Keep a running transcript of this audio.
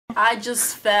I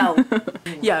just fell.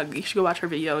 Yeah, you should go watch her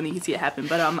video and you can see it happen.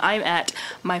 But I'm at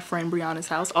my friend Briana's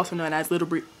house, also known as Little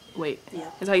Wait, yeah.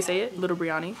 Is how you say it? Little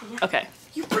Briani? Yeah. Okay.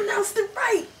 You pronounced it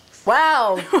right.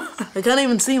 Wow. I can't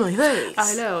even see my face.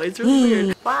 I know, it's really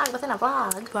weird. Vlog within a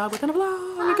vlog. Vlog within a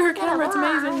vlog. Look at her camera, it's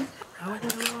amazing.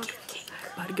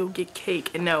 About to go get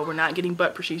cake. And no, we're not getting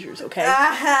butt procedures, okay?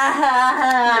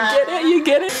 You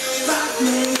get it? Rock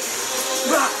me.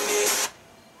 Rock me.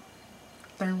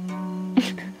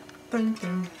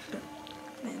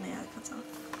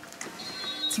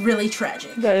 It's really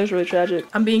tragic. That is really tragic.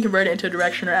 I'm being converted into a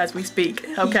directioner as we speak,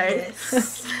 okay?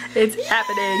 Yes. It's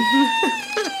happening.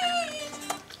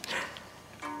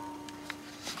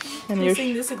 And you're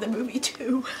seeing this in the movie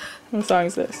too. What song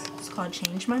is this? It's called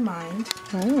Change My Mind.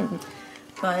 Oh.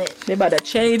 But they about to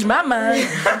change my mind.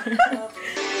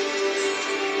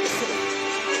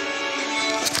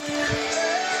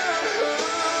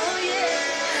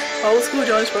 Old school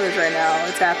Jonas Brothers right now.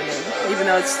 It's happening. Even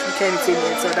though it's, you can't even see me,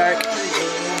 it's so dark.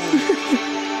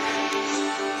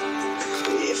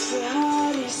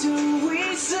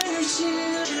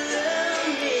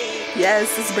 Yes,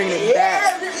 this is bringing it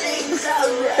back.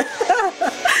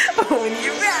 When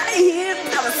you're right here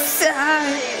by my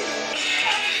side.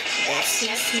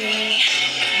 That's me.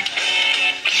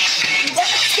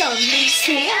 That's what makes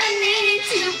me. I need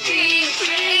to be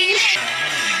free.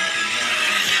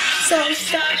 So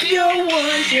stop your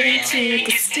wandering, take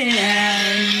a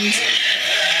stand.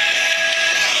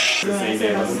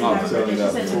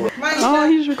 Oh,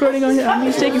 he's recording on his.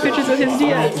 He's taking pictures of his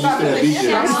DS.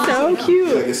 That's so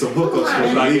cute. Like it's a hookup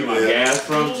spot. I get my gas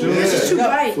from too. It's too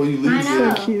bright. Before you leave,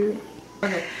 so cute.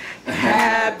 Okay.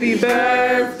 Happy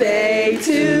birthday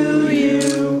to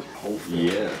you.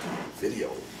 Yeah.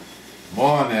 Video. Come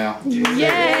on now.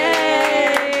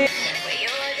 Yay!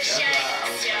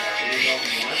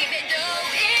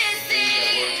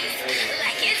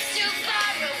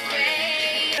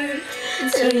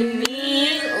 To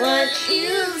mean what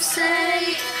you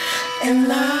say, and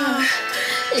love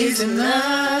is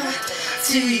enough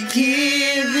to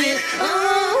give it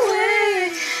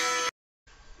away.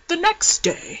 The next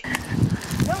day.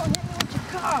 Don't hit me with your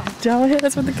car. Don't hit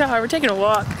us with the car. We're taking a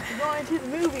walk. We're going to the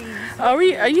movies.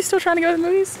 Are you still trying to go to the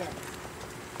movies? Yeah.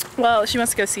 Well, she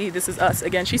wants to go see This Is Us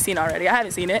again. She's seen it already. I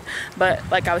haven't seen it, but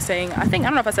like I was saying, I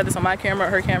don't know if I said this on my camera or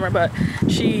her camera, but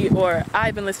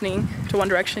I've been listening to One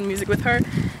Direction music with her,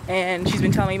 and she's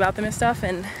been telling me about them and stuff,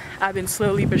 and I've been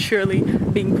slowly but surely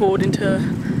being pulled into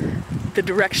the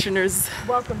Directioners.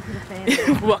 Welcome to the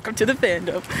fandom. Welcome to the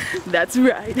fandom. That's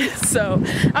right. So,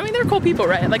 I mean, they're cool people,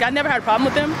 right? Like, I never had a problem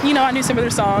with them. You know, I knew some of their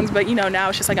songs, but, you know, now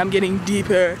it's just like I'm getting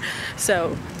deeper.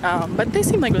 So, but they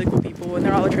seem like really cool people, and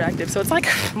they're all attractive. So it's like,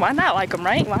 why not like them,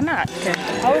 right? Why not? Okay.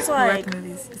 I was like... The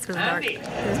movies. It's really dark.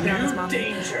 There's Briana's mommy.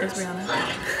 There's Briana.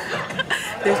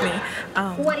 There's me.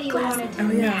 What do you want to do?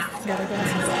 Oh, yeah. Got her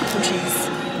glasses. Some cheese.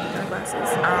 Glasses.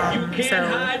 So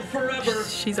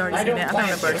she's already seen it. I don't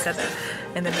know if I already said that.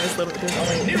 And then there's only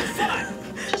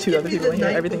 2 other people in here.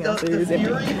 Everything else is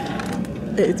empty.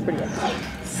 It's pretty good.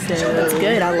 So that's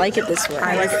good. I like it this way.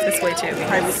 I like it this way too.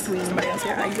 Because somebody else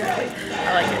here. Exactly.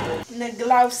 I like it.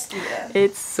 Naglostia.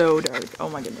 It's so dark. Oh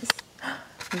my goodness.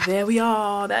 There we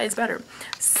are. That is better.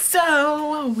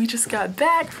 So we just got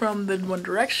back from the One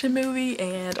Direction movie,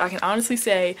 and I can honestly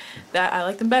say that I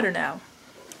like them better now.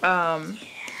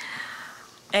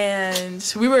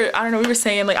 And we were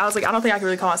saying, like, I was like, I don't think I can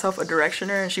really call myself a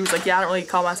Directioner, and she was like, yeah, I don't really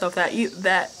call myself that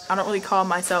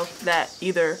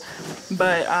either.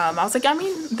 But I was like, I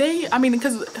do,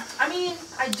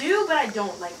 but I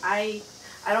don't. Like, I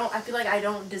feel like I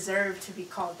don't deserve to be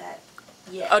called that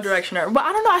yet. A Directioner. But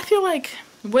I don't know, I feel like,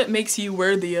 what makes you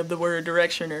worthy of the word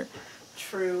Directioner?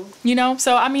 True. You know?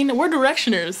 So, I mean, we're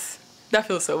Directioners. That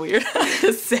feels so weird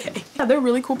to say. Yeah, they're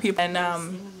really cool people. And,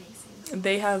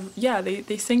 they have,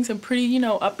 they sing some pretty, you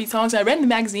know, upbeat songs. I read in the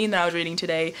magazine that I was reading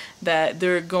today that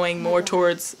they're going more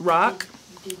towards rock.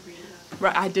 You did read about them.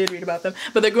 Right, I did read about them.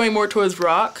 But they're going more towards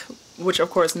rock, which of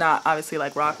course not obviously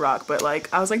like rock, but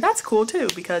like I was like, that's cool too,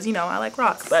 because, you know, I like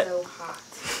rock. But so hot.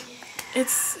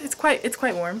 It's quite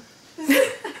warm.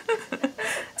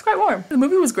 It's quite warm. The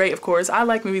movie was great, of course. I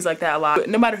like movies like that a lot.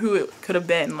 No matter who it could have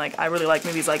been, like, I really like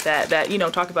movies like that, you know,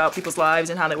 talk about people's lives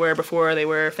and how they were before they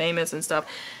were famous and stuff.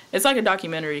 It's like a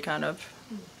documentary, kind of.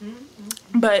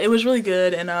 But it was really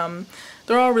good, and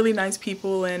they're all really nice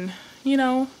people, and, you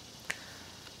know,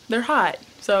 they're hot.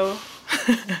 So,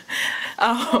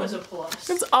 always a plus.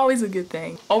 It's always a good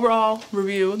thing. Overall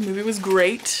review, the movie was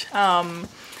great.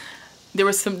 There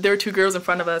were 2 girls in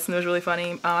front of us, and it was really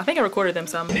funny. I think I recorded them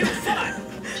some.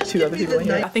 two other people in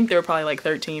here. I think they were probably like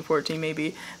 13, 14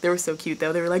 maybe. They were so cute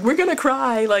though. They were like, we're gonna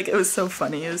cry. Like, it was so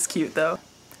funny. It was cute though.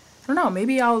 I don't know,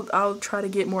 maybe I'll try to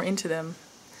get more into them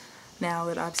now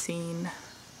that I've seen,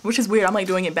 which is weird. I'm like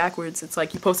doing it backwards. It's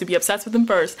like you're supposed to be obsessed with them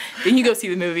first, then you go see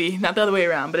the movie, not the other way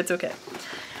around, but it's okay.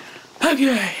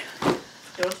 Okay.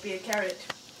 Don't be a carrot.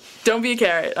 Don't be a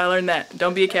carrot. I learned that.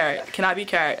 Don't be a carrot. I cannot be a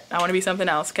carrot. I want to be something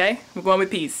else, okay? We're going with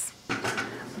peace.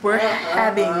 We're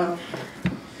having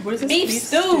what is this? Beef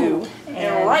stew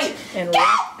and ripe. And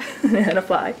ripe. And a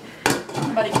fly.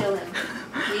 I'm about to kill him.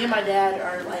 Me and my dad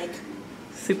are like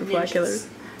Super fly killers.